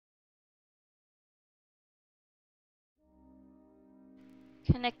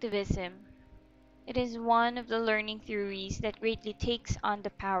Connectivism. It is one of the learning theories that greatly takes on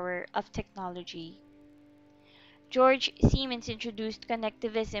the power of technology. George Siemens introduced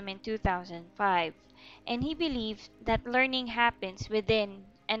connectivism in 2005, and he believed that learning happens within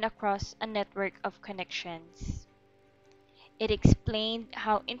and across a network of connections. It explained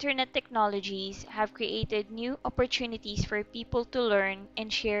how internet technologies have created new opportunities for people to learn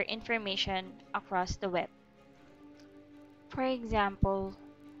and share information across the web. For example,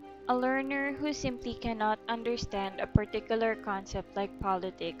 a learner who simply cannot understand a particular concept like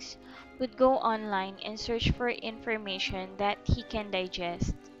politics would go online and search for information that he can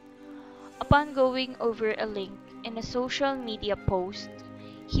digest. Upon going over a link in a social media post,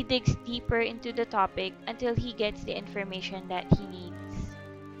 he digs deeper into the topic until he gets the information that he needs.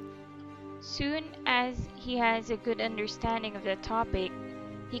 Soon as he has a good understanding of the topic,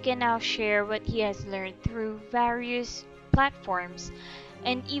 he can now share what he has learned through various platforms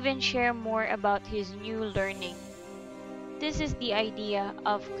and even share more about his new learning. This is the idea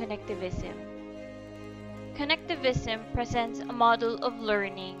of connectivism. Connectivism presents a model of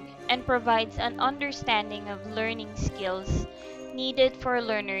learning and provides an understanding of learning skills needed for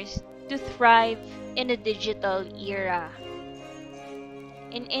learners to thrive in a digital era.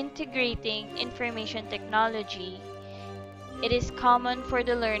 In integrating information technology, it is common for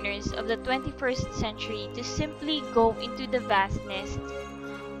the learners of the 21st century to simply go into the vastness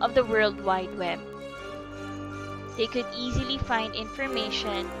of the World Wide Web. They could easily find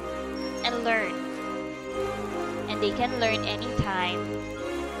information and learn, and they can learn anytime,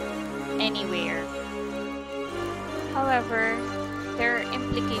 anywhere. However, there are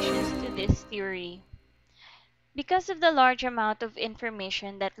implications to this theory. Because of the large amount of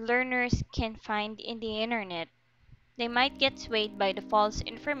information that learners can find in the internet, they might get swayed by the false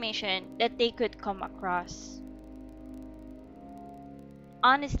information that they could come across.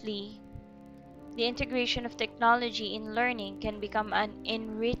 Honestly, the integration of technology in learning can become an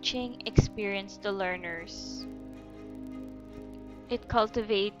enriching experience to learners. It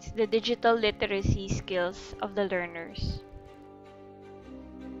cultivates the digital literacy skills of the learners.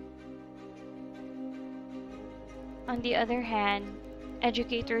 On the other hand,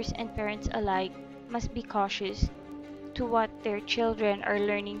 educators and parents alike must be cautious to what their children are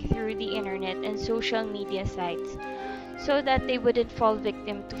learning through the internet and social media sites so that they wouldn't fall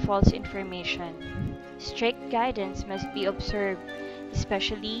victim to false information. Strict guidance must be observed,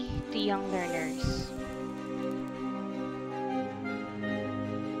 especially to young learners.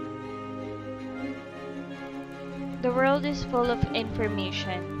 The world is full of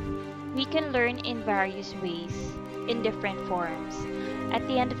information. We can learn in various ways, in different forms. At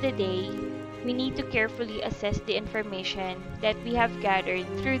the end of the day, we need to carefully assess the information that we have gathered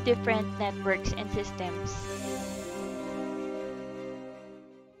through different networks and systems.